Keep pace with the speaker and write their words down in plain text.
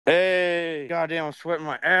Hey, goddamn, I'm sweating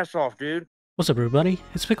my ass off, dude. What's up, everybody?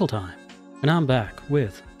 It's PickleTime, and I'm back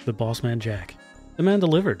with the Bossmanjack. The man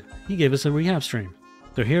delivered. He gave us a rehab stream.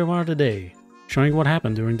 So here we are today, showing what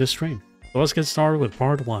happened during this stream. So let's get started with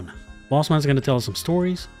part 1. Bossman's going to tell us some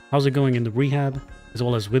stories, how's it going in the rehab, as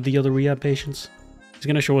well as with the other rehab patients. He's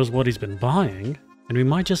going to show us what he's been buying, and we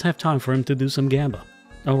might just have time for him to do some gamba.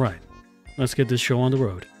 Alright, let's get this show on the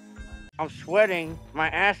road. I'm sweating my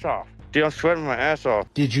ass off. Dude, I'm sweating my ass off.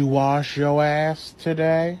 Did you wash your ass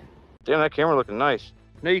today? Damn, that camera looking nice.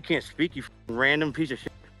 No, you can't speak, you random piece of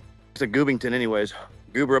shit. It's a Goobington anyways.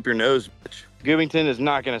 Goober up your nose, bitch. Goobington is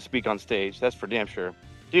not gonna speak on stage, that's for damn sure.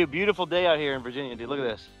 Dude, beautiful day out here in Virginia, dude. Look at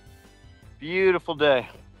this. Beautiful day.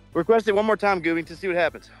 Request it one more time, Goobington, see what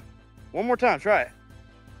happens. One more time, try it.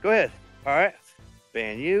 Go ahead. All right.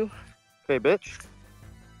 Ban you. Okay, bitch.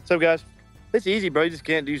 What's up, guys? It's easy, bro. You just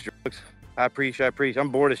can't do drugs. I preach. I'm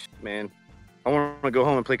bored as shit, man. I want to go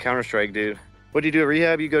home and play Counter-Strike, dude. What do you do at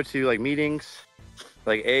rehab? You go to like meetings,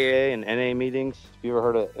 like AA and NA meetings. Have you ever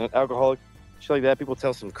heard of an alcoholic? Shit like that. People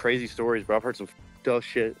tell some crazy stories, bro. I've heard some fucked up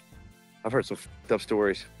shit. I've heard some fucked up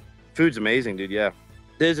stories. Food's amazing, dude. Yeah.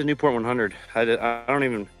 This is a Newport 100. I don't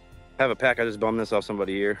even have a pack. I just bummed this off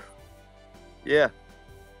somebody here. Yeah.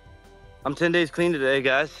 I'm 10 days clean today,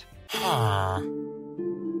 guys. Huh.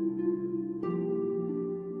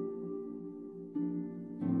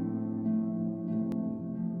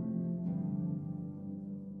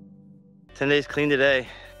 10 days clean today.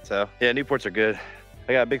 So yeah, Newports are good.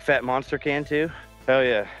 I got a big fat monster can too. Hell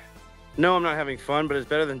yeah. No, I'm not having fun, but it's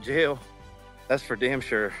better than jail. That's for damn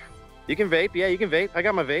sure. You can vape, yeah, you can vape. I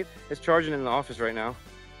got my vape. It's charging in the office right now.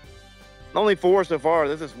 Only 4 so far.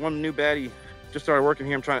 This is one new baddie. Just started working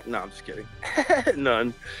here. I'm trying, no, I'm just kidding.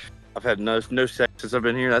 None. I've had no sex since I've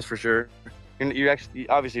been here, that's for sure. You're actually,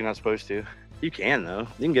 obviously not supposed to. You can though.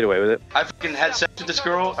 You can get away with it. I fucking had sex with this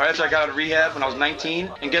girl after I got out of rehab when I was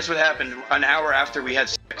 19. And guess what happened an hour after we had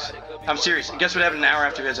sex? I'm serious. And guess what happened an hour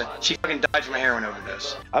after we had sex? She fucking died from a heroin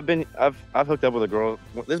overdose. I've hooked up with a girl.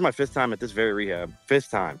 This is my 5th time at this very rehab.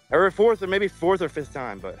 5th time. Or 4th, or maybe 4th or 5th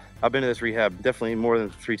time, but I've been to this rehab definitely more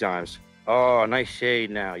than 3 times. Oh, nice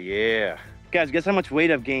shade now. Yeah. Guys, guess how much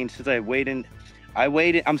weight I've gained since I weighed in.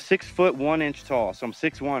 I'm 6 foot 1 inch tall, so I'm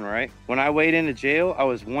 6'1", right? When I weighed into jail, I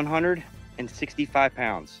was 165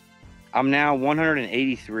 pounds. I'm now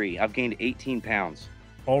 183. I've gained 18 pounds.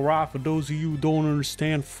 All right, for those of you who don't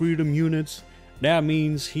understand freedom units, that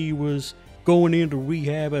means he was going into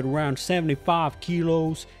rehab at around 75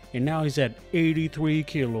 kilos, and now he's at 83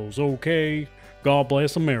 kilos, okay? God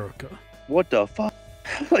bless America. What the fuck?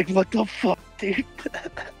 Like, what the fuck, dude?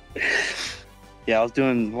 Yeah, I was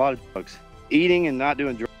doing a lot of drugs. Eating and not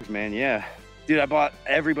doing drugs, man, yeah. Dude, I bought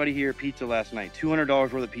everybody here pizza last night. $200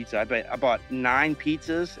 worth of pizza. I bought 9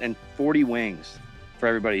 pizzas and 40 wings for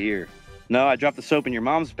everybody here. No, I dropped the soap in your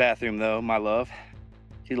mom's bathroom, though, my love.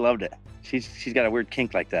 She loved it. She's got a weird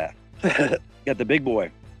kink like that. Got the big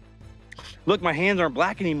boy. Look, my hands aren't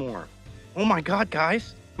black anymore. Oh my God,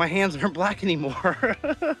 guys. My hands aren't black anymore.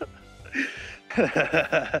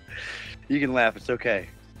 You can laugh, it's okay.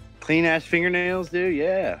 Clean ass fingernails, dude,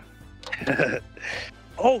 yeah.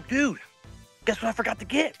 Oh, dude. Guess what I forgot to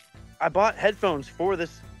get? I bought headphones for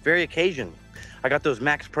this very occasion. I got those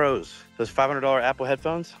Max Pros, those $500 Apple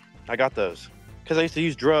headphones. I got those because I used to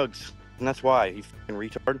use drugs, and that's why, you fucking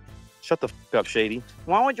retard. Shut the fuck up, Shady.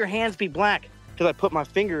 Why would your hands be black? Because I put my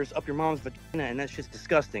fingers up your mom's vagina, and that's just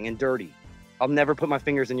disgusting and dirty. I'll never put my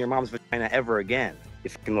fingers in your mom's vagina ever again,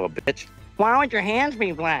 you fucking little bitch. Why would your hands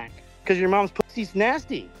be black? Because your mom's pussy's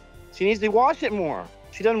nasty. She needs to wash it more.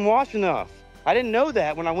 She doesn't wash enough. I didn't know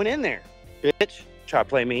that when I went in there. Bitch, try to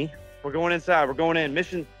play me. We're going inside. We're going in.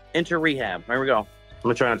 Mission enter rehab. Here we go. I'm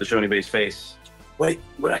gonna try not to show anybody's face. Wait,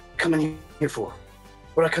 what I come in here for?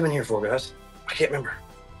 What I come in here for, guys? I can't remember.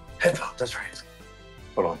 Headphones. That's right.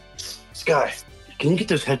 Hold on. Sky, can you get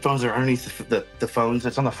those headphones that are underneath the phones?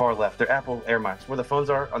 It's on the far left. They're Apple Air Max. Where the phones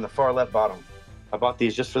are on the far left bottom. I bought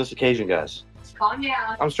these just for this occasion, guys. Calm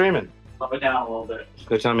down. I'm streaming. Slow it down a little bit.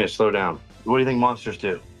 They're telling me to slow down. What do you think monsters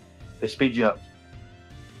do? They speed you up.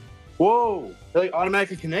 Whoa! They like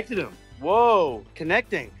automatically connected them. Whoa!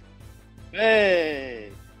 Connecting. Hey!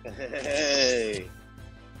 Hey!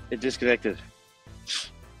 It disconnected.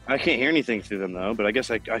 I can't hear anything through them though, but I guess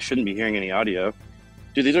I shouldn't be hearing any audio.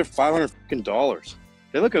 Dude, these are $500.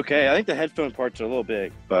 They look okay. I think the headphone parts are a little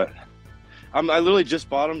big, but I literally just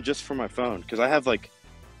bought them just for my phone because I have like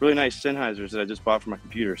really nice Sennheisers that I just bought for my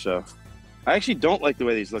computer, so I actually don't like the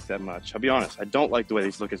way these look that much. I'll be honest, I don't like the way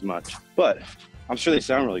these look as much, but I'm sure they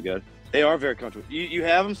sound really good. They are very comfortable. You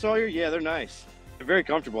have them, Sawyer? Yeah, they're nice. They're very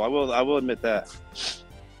comfortable. I will admit that.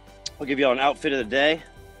 I'll give y'all an outfit of the day.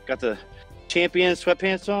 Got the Champion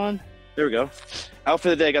sweatpants on. There we go.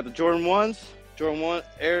 Outfit of the day. Got the Jordan 1s. Jordan 1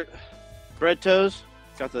 Air Bread Toes.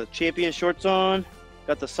 Got the Champion shorts on.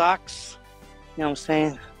 Got the socks. You know what I'm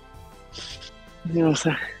saying? You know what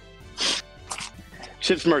I'm saying?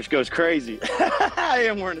 Chips merch goes crazy. I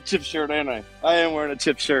am wearing a chip shirt, ain't I? I am wearing a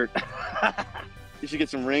chip shirt. You should get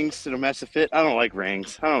some rings to match the fit. I don't like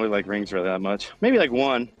rings. I don't really like rings really that much. Maybe like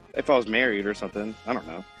one if I was married or something. I don't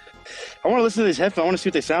know. I want to listen to these headphones. I want to see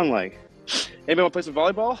what they sound like. Anybody want to play some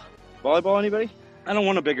volleyball? Volleyball, anybody? I don't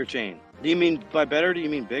want a bigger chain. Do you mean by better? Do you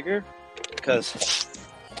mean bigger? Because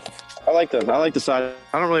I like them. I like the size.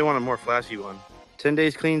 I don't really want a more flashy one. 10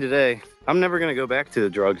 days clean today. I'm never going to go back to the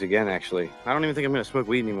drugs again, actually. I don't even think I'm going to smoke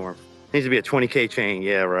weed anymore. It needs to be a 20K chain.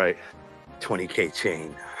 Yeah, right. 20K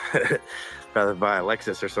chain. Rather buy a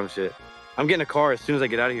Lexus or some shit. I'm getting a car as soon as I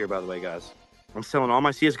get out of here, by the way, guys. I'm selling all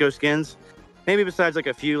my CSGO skins. Maybe besides like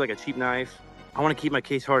a few, like a cheap knife. I want to keep my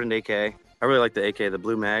case hardened AK. I really like the AK, the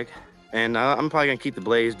blue mag. And I'm probably going to keep the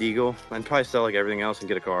Blazed Eagle and probably sell like everything else and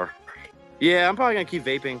get a car. Yeah, I'm probably going to keep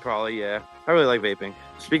vaping, probably, yeah. I really like vaping.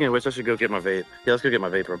 Speaking of which, I should go get my vape. Yeah, let's go get my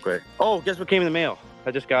vape real quick. Oh, guess what came in the mail?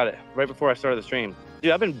 I just got it right before I started the stream.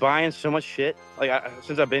 Dude, I've been buying so much shit. Like,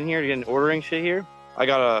 since I've been here, getting ordering shit here. I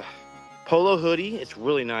got a polo hoodie. It's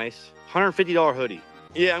really nice. $150 hoodie.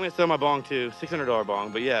 Yeah, I'm going to sell my bong too. $600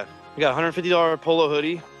 bong, but yeah. I got a $150 polo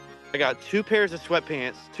hoodie. I got 2 pairs of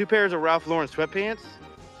sweatpants, 2 pairs of Ralph Lauren sweatpants.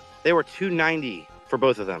 They were $290 for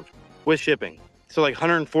both of them with shipping. So like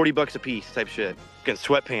 140 bucks a piece type shit. Getting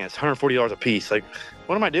sweatpants, $140 a piece. Like,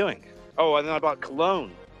 what am I doing? Oh, and then I bought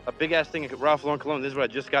cologne. A big ass thing of Ralph Lauren cologne. This is what I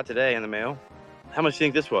just got today in the mail. How much do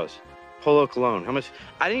you think this was? Polo cologne. How much?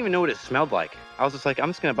 I didn't even know what it smelled like. I was just like, I'm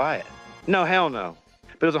just gonna buy it. No, hell no.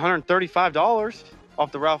 But it was $135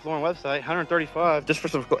 off the Ralph Lauren website. $135 just for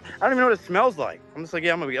some. I don't even know what it smells like. I'm just like,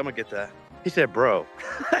 yeah, I'm gonna get that. He said, bro.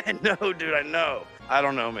 I know, dude. I know. I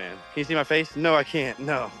don't know, man. Can you see my face? No, I can't.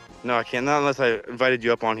 No, I can't. Not unless I invited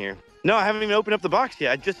you up on here. No, I haven't even opened up the box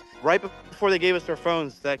yet. I just, right before they gave us our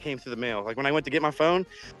phones, that came through the mail. Like when I went to get my phone,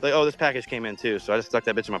 like, oh, this package came in too. So I just stuck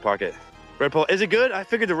that bitch in my pocket. Red polo. Is it good? I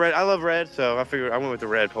figured the red. I love red, so I figured I went with the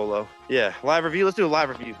red polo. Yeah, live review. Let's do a live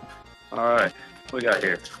review. All right, what we got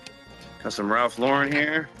here? Got some Ralph Lauren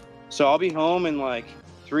here. So I'll be home in like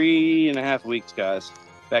 3.5 weeks, guys.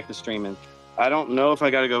 Back to streaming. I don't know if I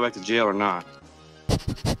got to go back to jail or not.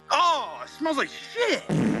 Oh, it smells like shit.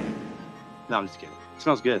 No, I'm just kidding. It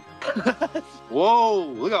smells good. Whoa,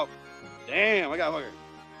 look out. Damn, I got liquor.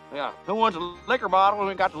 Yeah. Who wants a liquor bottle?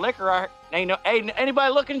 We got the liquor right here. Ain't no, hey,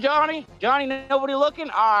 anybody looking, Johnny? Johnny, nobody looking?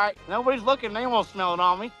 All right. Nobody's looking. They won't smell it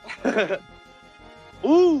on me.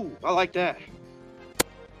 Ooh, I like that.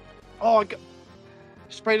 Oh, I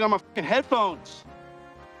sprayed it on my fucking headphones.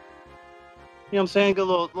 You know what I'm saying? Good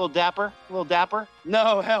little dapper,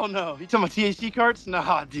 No, hell no. You talking about THC carts?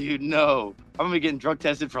 Nah, dude, no. I'm gonna be getting drug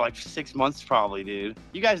tested for like 6 months probably, dude.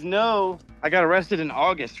 You guys know I got arrested in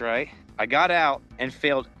August, right? I got out and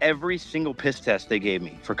failed every single piss test they gave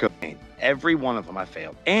me for cocaine. Every one of them I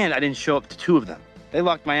failed. And I didn't show up to 2 of them. They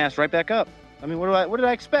locked my ass right back up. I mean, what did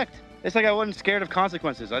I expect? It's like I wasn't scared of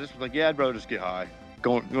consequences. I just was like, yeah, I'd rather just get high.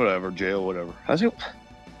 Going, whatever, jail, whatever. I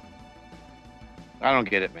don't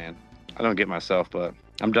get it, man. I don't get myself, but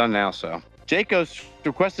I'm done now, so. Jaco's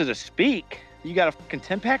requested to speak. You got a fucking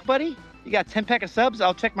 10-pack, buddy? You got a 10-pack of subs?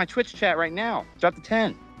 I'll check my Twitch chat right now. Drop the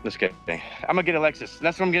 10. Just kidding. I'm gonna get a Lexus.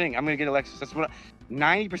 That's what I'm getting. I'm gonna get a Lexus. That's what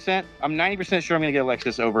 90%. I'm 90% sure I'm gonna get a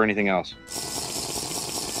Lexus over anything else.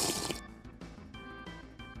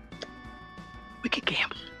 We could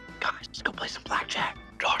gamble. Guys, let's go play some blackjack.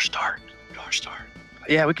 Draw start.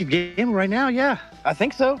 Yeah, we could gamble right now, yeah. I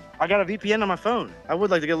think so. I got a VPN on my phone. I would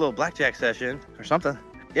like to get a little blackjack session or something.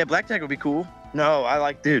 Yeah, blackjack would be cool.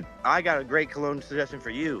 No, dude, I got a great cologne suggestion for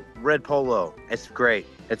you. Red Polo. It's great.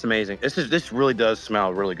 It's amazing. This really does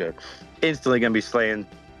smell really good. Instantly gonna be slaying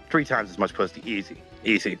 3 times as much pussy.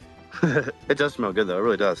 Easy. It does smell good though, it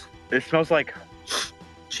really does. It smells like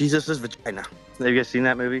Jesus' vagina. Have you guys seen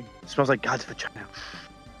that movie? It smells like God's vagina.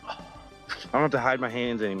 I don't have to hide my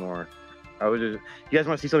hands anymore. You guys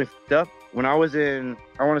want to see something fucked up? When I was in,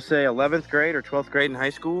 I want to say 11th grade or 12th grade in high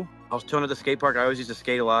school, I was towing at the skate park. I always used to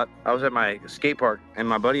skate a lot. I was at my skate park, and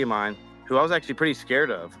my buddy of mine, who I was actually pretty scared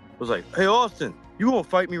of, was like, hey, Austin, you won't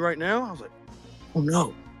fight me right now? I was like, oh,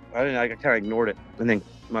 no. I kind of ignored it. And then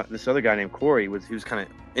this other guy named Corey, he was kind of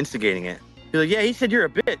instigating it. He was like, yeah, he said you're a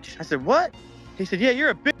bitch. I said, what? He said, yeah, you're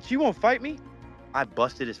a bitch. You won't fight me? I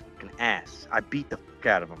busted his fucking ass. I beat the fuck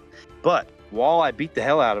out of him. But while I beat the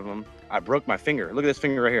hell out of him, I broke my finger. Look at this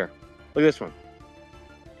finger right here. Look at this one.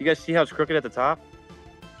 You guys see how it's crooked at the top?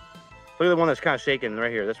 Look at the one that's kind of shaking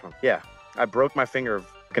right here, this one. Yeah, I broke my finger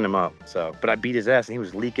fucking him up. So, but I beat his ass and he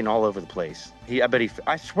was leaking all over the place.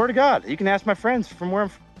 I swear to God, you can ask my friends from where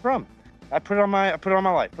I'm from. I put it on my life, put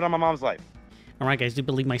it on my mom's life. All right, guys, do you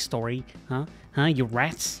believe my story? Huh? You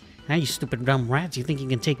rats? Huh, you stupid dumb rats? You think you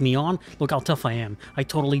can take me on? Look how tough I am. I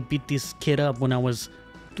totally beat this kid up when I was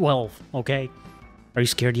 12, okay? Are you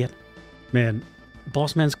scared yet? Man,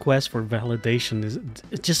 Bossman's quest for validation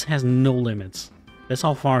it just has no limits. That's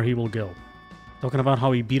how far he will go. Talking about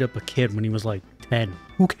how he beat up a kid when he was like 10.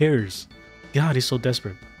 Who cares? God, he's so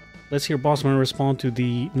desperate. Let's hear Bossman respond to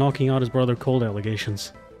the knocking out his brother cold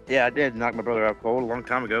allegations. Yeah, I did knock my brother out cold a long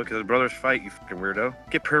time ago because of brothers fight, you fucking weirdo.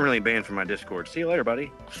 Get permanently banned from my Discord. See you later,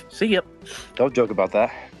 buddy. See ya. Don't joke about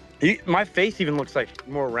that. My face even looks like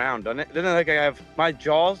more round, doesn't it? Doesn't it like I have my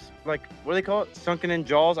jaws, like, what do they call it? Sunken in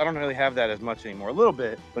jaws? I don't really have that as much anymore. A little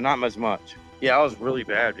bit, but not as much. Yeah, I was really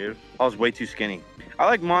bad, dude. I was way too skinny. I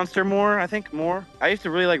like Monster more, I think more. I used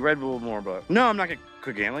to really like Red Bull more, but no, I'm not gonna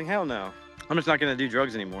quit gambling. Hell no. I'm just not gonna do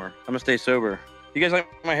drugs anymore. I'm gonna stay sober. You guys like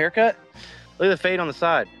my haircut? Look at the fade on the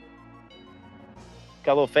side.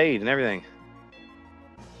 Got a little fade and everything.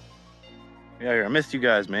 Yeah, I missed you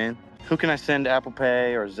guys, man. Who can I send Apple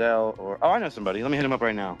Pay or Zelle or... Oh, I know somebody. Let me hit him up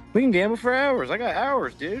right now. We can gamble for hours. I got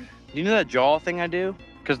hours, dude. You know that jaw thing I do?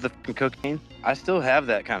 Because of the cocaine? I still have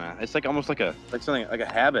that kind of... It's like almost like something, like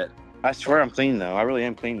a habit. I swear I'm clean, though. I really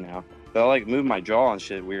am clean now. But I like move my jaw and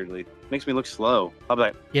shit weirdly. Makes me look slow. I'll be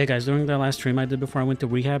like... Yeah, guys, during that last stream I did before I went to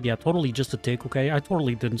rehab, yeah, totally just a tick, okay? I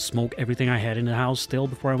totally didn't smoke everything I had in the house still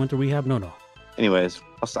before I went to rehab. No. Anyways,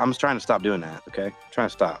 I'm trying to stop doing that, okay? I'm trying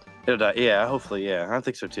to stop. It'll die. Yeah, hopefully, yeah. I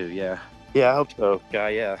think so, too, yeah. Yeah, I hope so, guy,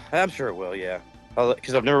 yeah. I'm sure it will, yeah.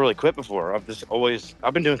 Because I've never really quit before. I've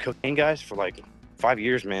been doing cocaine, guys, for like 5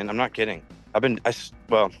 years, man. I'm not kidding. Well, I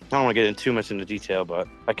don't want to get too much into detail, but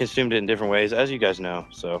I consumed it in different ways, as you guys know.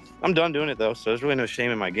 So I'm done doing it, though, so there's really no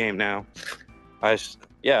shame in my game now. I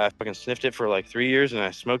fucking sniffed it for like 3 years, and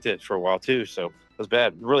I smoked it for a while, too, so it was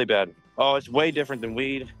bad, really bad. Oh, it's way different than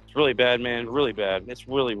weed. It's really bad, man, really bad. It's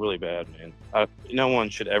really, really bad, man. No one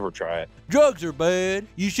should ever try it. Drugs are bad.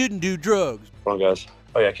 You shouldn't do drugs. Hold on, guys.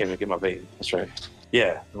 Oh, yeah, I can't even get my vape. That's right.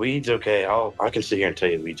 Yeah, weed's okay. I can sit here and tell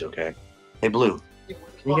you weed's okay. Hey, Blue, can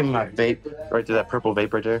you give me my vape right to that purple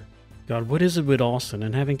vape right there? God, what is it with Austin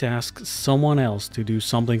and having to ask someone else to do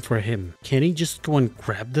something for him? Can he just go and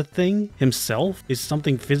grab the thing himself? Is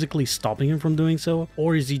something physically stopping him from doing so?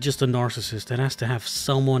 Or is he just a narcissist that has to have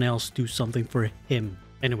someone else do something for him?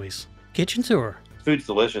 Anyways, kitchen tour. Food's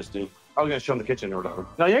delicious, dude. I was gonna show him the kitchen or whatever.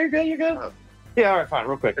 No, yeah, you're good. Yeah, all right, fine,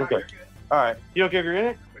 real quick. All right, you don't care if you're in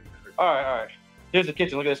it? All right. Here's the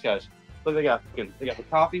kitchen. Look at this, guys. Look, they got the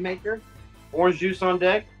coffee maker, orange juice on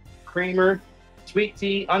deck, creamer, sweet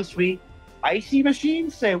tea, unsweet, icy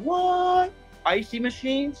machines. Say what? Icy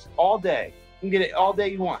machines all day. You can get it all day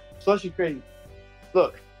you want. Slushy crazy.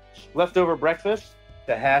 Look, leftover breakfast,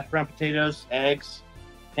 the hash brown potatoes, eggs,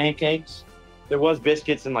 pancakes. There was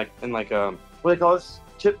biscuits and like what do they call this?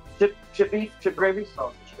 Chip gravy?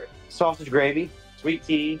 Sausage gravy, sweet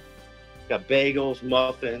tea, got bagels,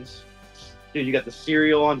 muffins. Dude, you got the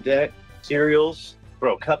cereal on deck, cereals,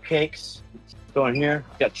 bro, cupcakes. Go in here,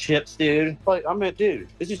 got chips, dude. Like, dude,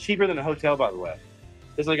 this is cheaper than a hotel, by the way.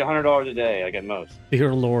 It's like $100 a day, like at most.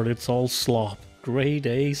 Dear Lord, it's all slop. Grade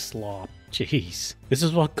A slop. Jeez. This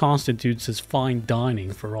is what constitutes as fine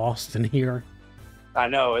dining for Austin here. I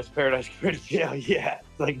know, it's paradise compared to jail, yeah.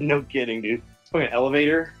 It's like, no kidding, dude. Fucking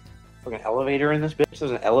elevator. Fucking elevator in this bitch.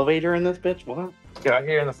 There's an elevator in this bitch? What? Got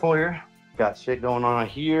here in the foyer. Got shit going on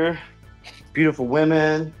here. Beautiful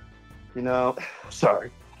women. You know,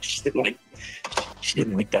 sorry. She didn't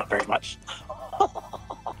like that very much.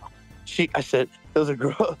 I said, there was a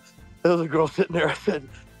girl sitting there. I said,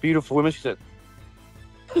 beautiful women. She said,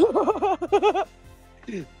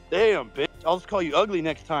 damn, bitch. I'll just call you ugly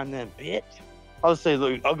next time then, bitch. I'll just say,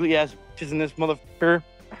 look, ugly ass bitches in this motherfucker.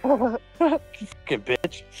 Fucking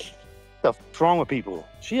bitch. What the fuck's wrong with people?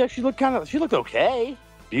 She actually looked she looked okay.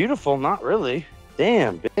 Beautiful, not really.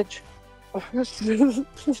 Damn, bitch.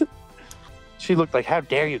 She looked like, how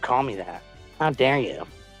dare you call me that? How dare you?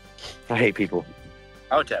 I hate people.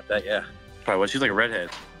 I would tap that, yeah. Probably what? She's like a redhead.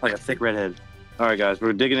 Like a thick redhead. All right, guys,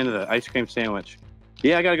 we're digging into the ice cream sandwich.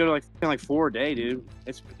 Yeah, I gotta go to like 4 a day, dude.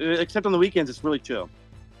 It's except on the weekends, it's really chill.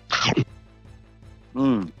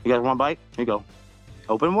 You guys want a bite? Here you go.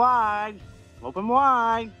 Open wide. Open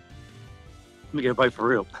wide. Let me get a bite for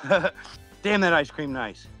real. Damn, that ice cream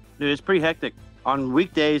nice. Dude, it's pretty hectic. On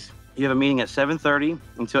weekdays, you have a meeting at 7:30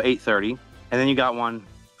 until 8:30. And then you got one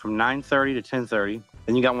from 9:30 to 10:30.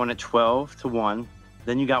 Then you got one at 12 to 1.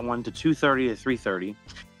 Then you got one to 2:30 to 3:30.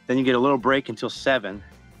 Then you get a little break until 7.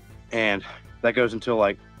 And that goes until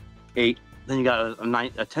like 8. Then you got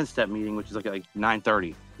a 10-step meeting, which is like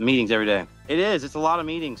 9:30. Meetings every day. It is. It's a lot of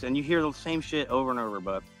meetings, and you hear the same shit over and over.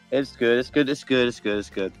 But it's good. It's good. It's good. It's good. It's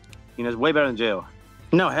good. You know, it's way better than jail.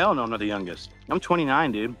 No, hell no, I'm not the youngest. I'm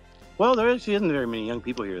 29, dude. Well, there actually isn't very many young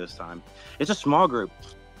people here this time. It's a small group.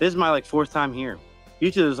 This is my like 4th time here.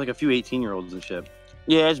 Usually there's like a few 18-year-olds and shit.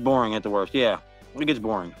 Yeah, it's boring at the worst. Yeah, it gets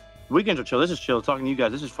boring. Weekends are chill. This is chill. Talking to you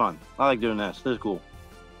guys, this is fun. I like doing this. This is cool.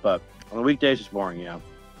 But on the weekdays, it's boring, yeah.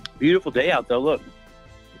 Beautiful day out though, look.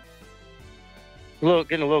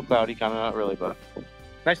 Getting a little cloudy, kind of, not really, but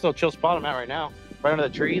nice little chill spot I'm at right now. Right under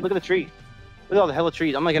the tree. Look at the tree. Look at all the hella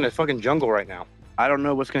trees. I'm like in a fucking jungle right now. I don't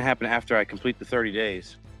know what's gonna happen after I complete the 30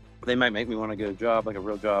 days. They might make me want to get a job, like a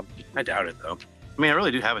real job. I doubt it though. I mean, I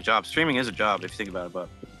really do have a job. Streaming is a job if you think about it, but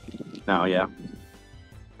no, yeah.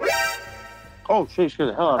 Oh shit, scared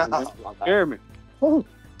the hell out of me. Scared me. Oh,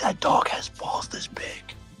 that dog has balls this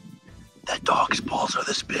big. That dog's balls are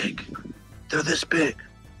this big. They're this big.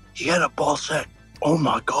 He had a ball sack. Oh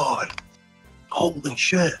my God. Holy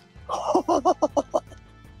shit.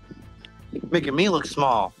 Making me look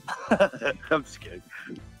small. I'm just kidding.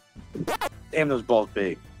 Damn, those balls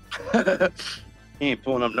big. He ain't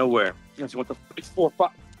pulling up nowhere. You know what the fuck is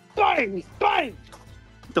 4.5? Bang! Bang!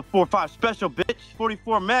 The 4.5 special, bitch.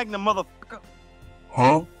 44 Magnum, motherfucker.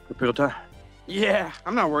 Huh? The pickle time. Yeah,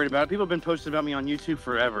 I'm not worried about it. People have been posting about me on YouTube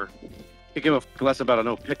forever. Can't give a fuck less about a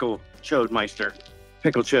no pickle chode meister.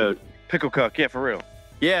 Pickle chode. Pickle cuck. Yeah, for real.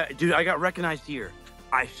 Yeah, dude, I got recognized here.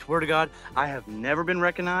 I swear to God, I have never been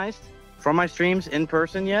recognized from my streams in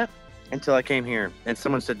person yet until I came here. And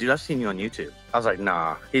someone said, dude, I've seen you on YouTube. I was like,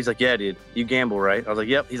 nah. He's like, yeah, dude, you gamble, right? I was like,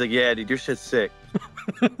 yep. He's like, yeah, dude, your shit's sick.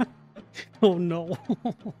 Oh no.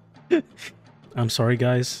 I'm sorry,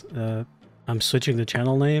 guys. I'm switching the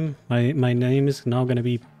channel name. My name is now gonna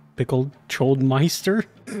be Pickle Chode Meister.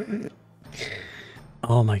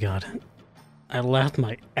 Oh my God. I laughed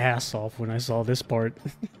my ass off when I saw this part.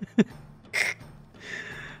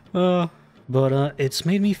 But it's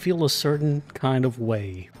made me feel a certain kind of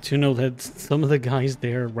way to know that some of the guys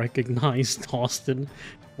there recognized Austin,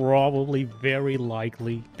 probably very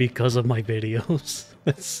likely because of my videos.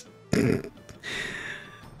 That's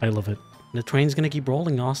I love it. The train's gonna keep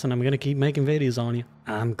rolling, Austin. I'm gonna keep making videos on you.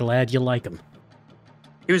 I'm glad you like them.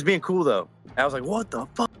 He was being cool, though. I was like, what the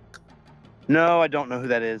fuck? No, I don't know who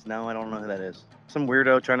that is. No, I don't know who that is. Some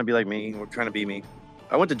weirdo trying to be like me or trying to be me.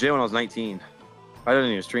 I went to jail when I was 19. I didn't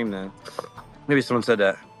even stream then. Maybe someone said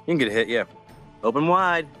that. You can get a hit, yeah. Open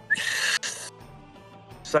wide.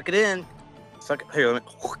 Suck it in. Suck it. Here, let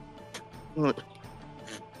me.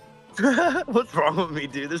 What's wrong with me,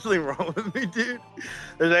 dude? There's something wrong with me, dude.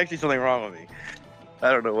 There's actually something wrong with me.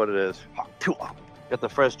 I don't know what it is. Got the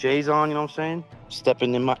fresh J's on, you know what I'm saying?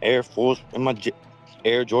 Stepping in my Air Force, in my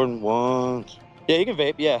Air Jordan 1s. Yeah, you can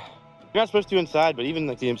vape, yeah. You're not supposed to inside, but even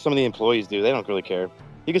like some of the employees do. They don't really care.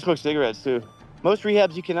 You can smoke cigarettes, too. Most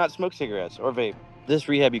rehabs, you cannot smoke cigarettes or vape. This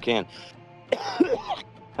rehab, you can.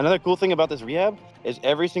 Another cool thing about this rehab is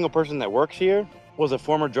every single person that works here was a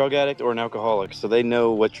former drug addict or an alcoholic, so they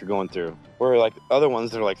know what you're going through. Where like other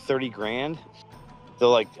ones, they're like 30 grand. They'll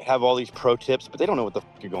like have all these pro tips, but they don't know what the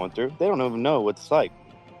fuck you're going through. They don't even know what it's like.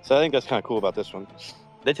 So I think that's kind of cool about this one.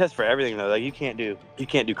 They test for everything though. Like you can't do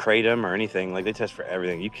kratom or anything. Like they test for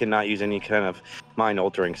everything. You cannot use any kind of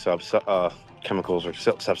mind-altering chemicals or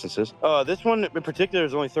substances. This one in particular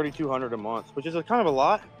is only $3,200 a month, which is kind of a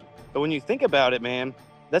lot. But when you think about it, man,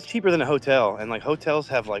 that's cheaper than a hotel. And like hotels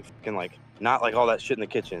have like fucking like not like all that shit in the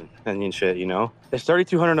kitchen and shit, you know? It's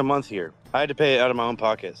 $3,200 a month here. I had to pay it out of my own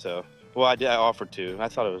pocket, so. Well, I offered to. I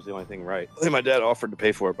thought it was the only thing right. I think my dad offered to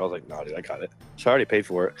pay for it, but I was like, nah, dude, I got it. So I already paid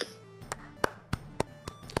for it.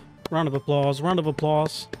 Round of applause for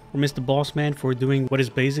Mr. Bossman for doing what is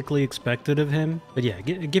basically expected of him. But yeah,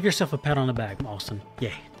 give yourself a pat on the back, Austin.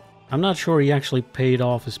 Yeah. I'm not sure he actually paid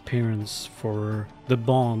off his parents for the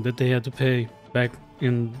bond that they had to pay back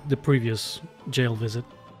in the previous jail visit.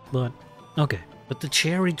 But, okay. But the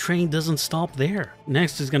charity train doesn't stop there.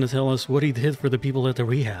 Next he's gonna tell us what he did for the people at the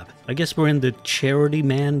rehab. I guess we're in the Charity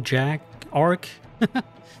Man Jack arc.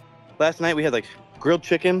 Last night we had like grilled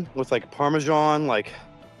chicken with like Parmesan, like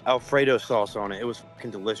Alfredo sauce on it. It was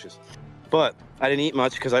fucking delicious. But I didn't eat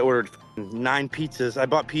much because I ordered 9 pizzas. I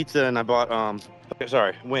bought pizza and I bought,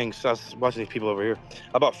 wings. I was watching these people over here.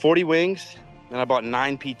 I bought 40 wings and I bought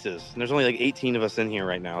 9 pizzas. And there's only like 18 of us in here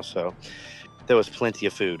right now, so there was plenty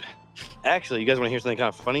of food. Actually, you guys want to hear something kind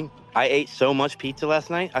of funny? I ate so much pizza last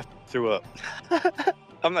night, I threw up.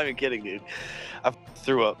 I'm not even kidding, dude. I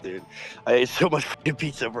threw up, dude. I ate so much fucking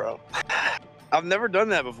pizza, bro. I've never done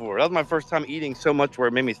that before. That was my first time eating so much where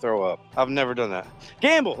it made me throw up. I've never done that.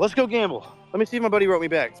 Gamble. Let's go gamble. Let me see if my buddy wrote me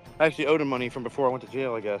back. I actually owed him money from before I went to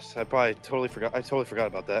jail, I guess. I totally forgot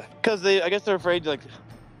about that. Because I guess they're afraid, like,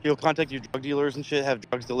 you'll contact your drug dealers and shit, have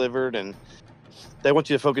drugs delivered, and they want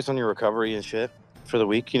you to focus on your recovery and shit for the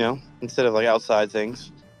week, you know, instead of like outside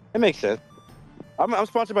things. It makes sense. I'm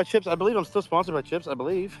sponsored by Chips. I believe I'm still sponsored by Chips, I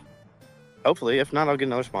believe. Hopefully. If not, I'll get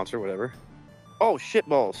another sponsor, whatever. Oh, shit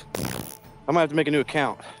balls. I might have to make a new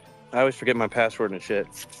account. I always forget my password and shit.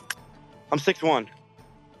 I'm 6'1".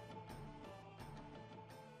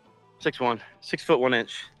 6'1", 6 foot 1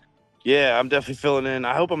 inch. Yeah, I'm definitely filling in.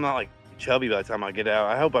 I hope I'm not like chubby by the time I get out.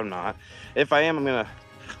 I hope I'm not. If I am, I'm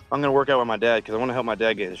gonna work out with my dad because I want to help my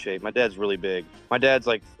dad get in shape. My dad's really big. My dad's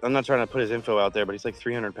like, I'm not trying to put his info out there, but he's like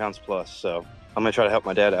 300 pounds plus. So I'm gonna try to help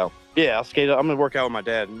my dad out. Yeah, I'll skate up. I'm gonna work out with my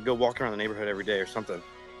dad and go walk around the neighborhood every day or something.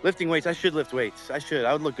 Lifting weights. I should lift weights.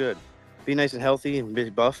 I would look good. Be nice and healthy and be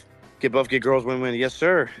buff. Get buff, get girls, win-win. Yes,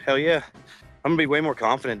 sir. Hell yeah. I'm gonna be way more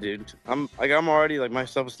confident, dude. I'm already like, my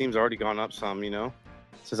self-esteem's already gone up some, you know,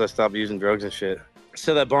 since I stopped using drugs and shit.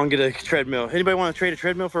 Sell that bong, get a treadmill. Anybody want to trade a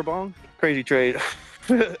treadmill for a bong? Crazy trade.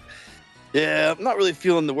 Yeah, I'm not really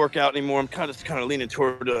feeling the workout anymore. I'm kind of leaning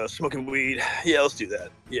toward smoking weed. Yeah, let's do that.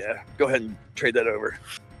 Yeah, go ahead and trade that over.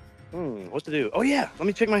 What to do? Oh yeah, let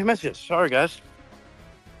me check my messages. Sorry guys.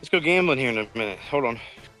 Let's go gambling here in a minute. Hold on.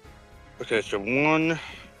 Okay, so one.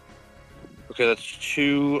 Okay, that's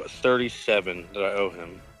 237 that I owe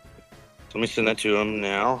him. So let me send that to him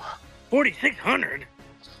now. 4,600.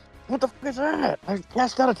 What the fuck is that? I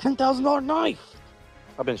cashed out a $10,000 knife.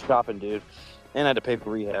 I've been shopping, dude, and I had to pay for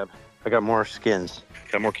rehab. I got more skins,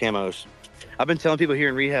 got more camos. I've been telling people here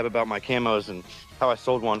in rehab about my camos and how I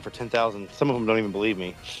sold one for 10,000. Some of them don't even believe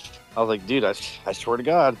me. I was like, dude, I swear to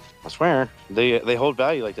God, I swear, they hold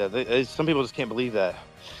value like that. Some people just can't believe that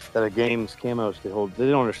a game's camos could hold. They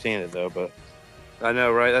don't understand it though, but I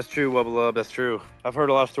know, right? That's true, Wubba Lub. That's true. I've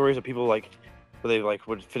heard a lot of stories of people like where they like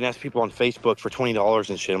would finesse people on Facebook for $20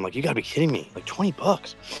 and shit. I'm like, you gotta be kidding me! Like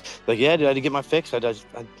 $20? Like, yeah, dude, I had to get my fix. I'd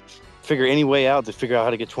figure any way out to figure out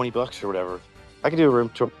how to get $20 or whatever. I could do a room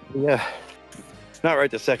tour. Yeah, not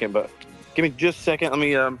right this second, but give me just a second. Let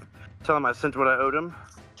me tell him I sent what I owed him.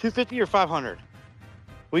 250 or 500?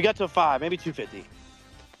 We got to 5, maybe 250.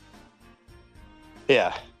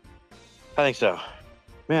 Yeah, I think so.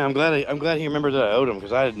 Man, I'm glad he remembered that I owed him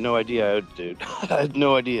because I had no idea I owed, dude. I had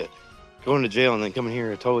no idea. Going to jail and then coming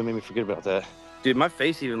here, it totally made me forget about that. Dude, my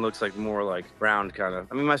face even looks like more like round kind of.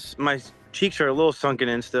 I mean, my cheeks are a little sunken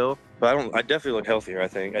in still, but I definitely look healthier, I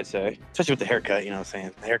think, I'd say. Especially with the haircut, you know what I'm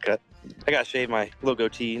saying? The haircut. I gotta shave my little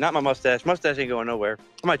goatee, not my mustache. Mustache ain't going nowhere.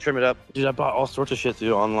 I might trim it up. Dude, I bought all sorts of shit to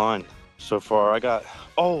do online so far. I got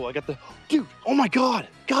the, dude, oh my God,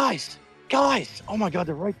 guys, oh my God,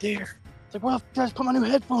 they're right there. It's like, well, guys, put my new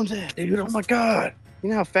headphones in, dude, oh my God. You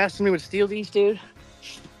know how fast somebody would steal these, dude?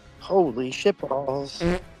 Holy shit balls.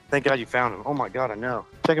 Thank God you found them. Oh my God, I know.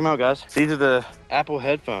 Check them out, guys. These are the Apple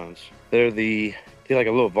headphones. They're like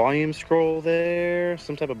a little volume scroll there,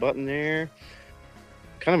 some type of button there.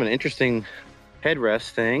 Kind of an interesting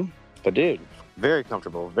headrest thing. But dude, very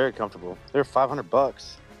comfortable, very comfortable. They're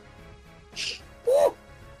 $500.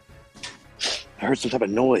 I heard some type of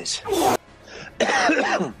noise.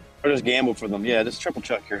 Or just gamble for them. Yeah, just triple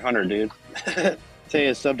chuck your 100, dude. Say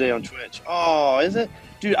a sub day on Twitch. Oh, is it?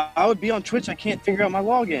 Dude, I would be on Twitch. I can't figure out my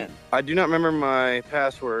login. I do not remember my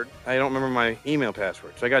password. I don't remember my email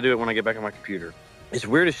password. So I gotta do it when I get back on my computer. It's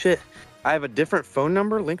weird as shit. I have a different phone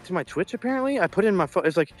number linked to my Twitch, apparently. I put in my phone.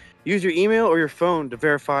 It's like, use your email or your phone to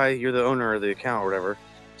verify you're the owner of the account or whatever.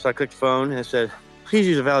 So I clicked phone and it said, please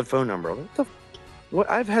use a valid phone number. What the what?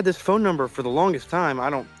 I've had this phone number for the longest time. I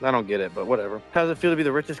don't get it, but whatever. How does it feel to be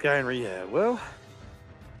the richest guy in rehab? Well,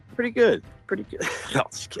 pretty good. Pretty good. No,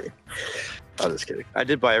 just kidding. I was just kidding. I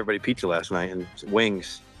did buy everybody pizza last night and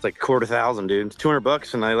wings. It's like $250,000, dude. It's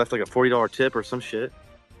 $200 and I left like a $40 tip or some shit.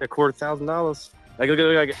 $250,000. Like,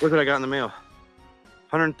 look what I got in the mail.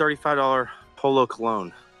 $135 Polo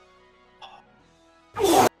cologne.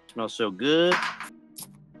 Smells so good.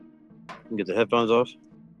 Get the headphones off.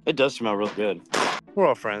 It does smell really good. We're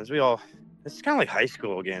all friends. It's kind of like high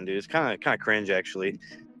school again, dude. It's kind of cringe, actually.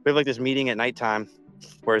 We have like this meeting at nighttime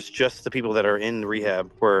where it's just the people that are in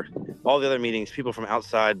rehab, where all the other meetings, people from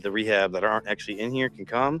outside the rehab that aren't actually in here can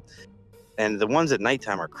come. And the ones at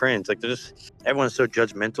nighttime are cringe. Like, everyone's so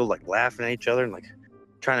judgmental, like laughing at each other and like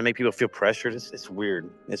trying to make people feel pressured. It's weird.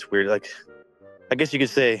 It's weird. Like, I guess you could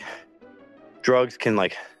say drugs can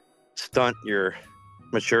like stunt your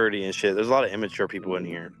maturity and shit. There's a lot of immature people in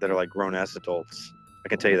here that are like grown ass adults. I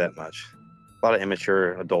can tell you that much. A lot of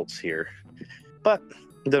immature adults here. But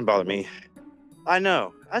it doesn't bother me. I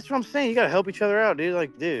know. That's what I'm saying. You gotta help each other out, dude.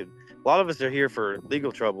 Like, dude, a lot of us are here for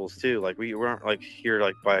legal troubles too. Like we weren't like here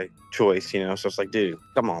like by choice, you know. So it's like, dude,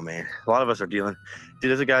 come on, man. A lot of us are dealing. Dude,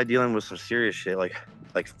 there's a guy dealing with some serious shit, like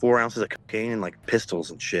 4 ounces of cocaine and like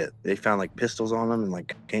pistols and shit. They found like pistols on him and like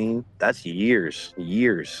cocaine. That's years,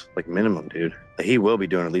 like minimum, dude. Like, he will be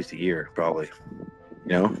doing at least a year, probably.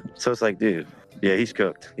 You know. So it's like, dude, yeah, he's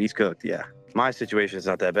cooked. He's cooked. Yeah. My situation is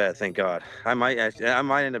not that bad, thank God. I might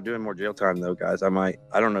end up doing more jail time though, guys. I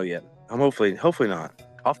don't know yet. I'm hopefully not.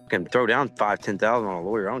 I'll fucking throw down 5,000-10,000 on a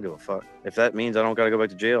lawyer. I don't give a fuck. If that means I don't gotta go back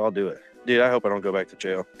to jail, I'll do it. Dude, I hope I don't go back to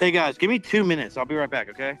jail. Hey guys, give me 2 minutes. I'll be right back,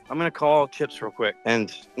 okay? I'm gonna call Chips real quick,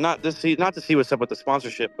 and not to see what's up with the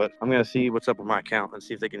sponsorship, but I'm gonna see what's up with my account and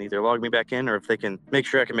see if they can either log me back in or if they can make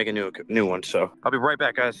sure I can make a new one. So I'll be right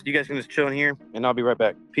back, guys. You guys can just chill in here, and I'll be right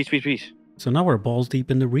back. Peace. So now we're balls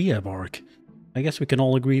deep in the rehab arc. I guess we can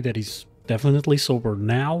all agree that he's definitely sober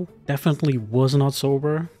now. Definitely was not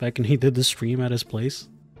sober back when he did the stream at his place.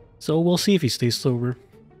 So we'll see if he stays sober.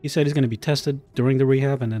 He said he's going to be tested during the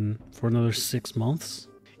rehab and then for another 6 months.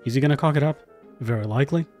 Is he going to cock it up? Very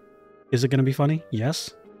likely. Is it going to be funny?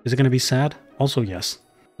 Yes. Is it going to be sad? Also yes.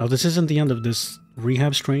 Now this isn't the end of this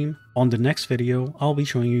rehab stream. On the next video, I'll be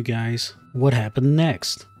showing you guys what happened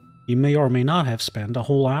next. He may or may not have spent a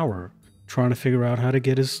whole hour trying to figure out how to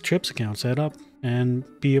get his Chips account set up and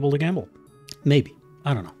be able to gamble. Maybe.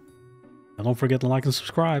 I don't know. Now don't forget to like and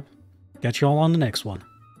subscribe. Catch you all on the next one.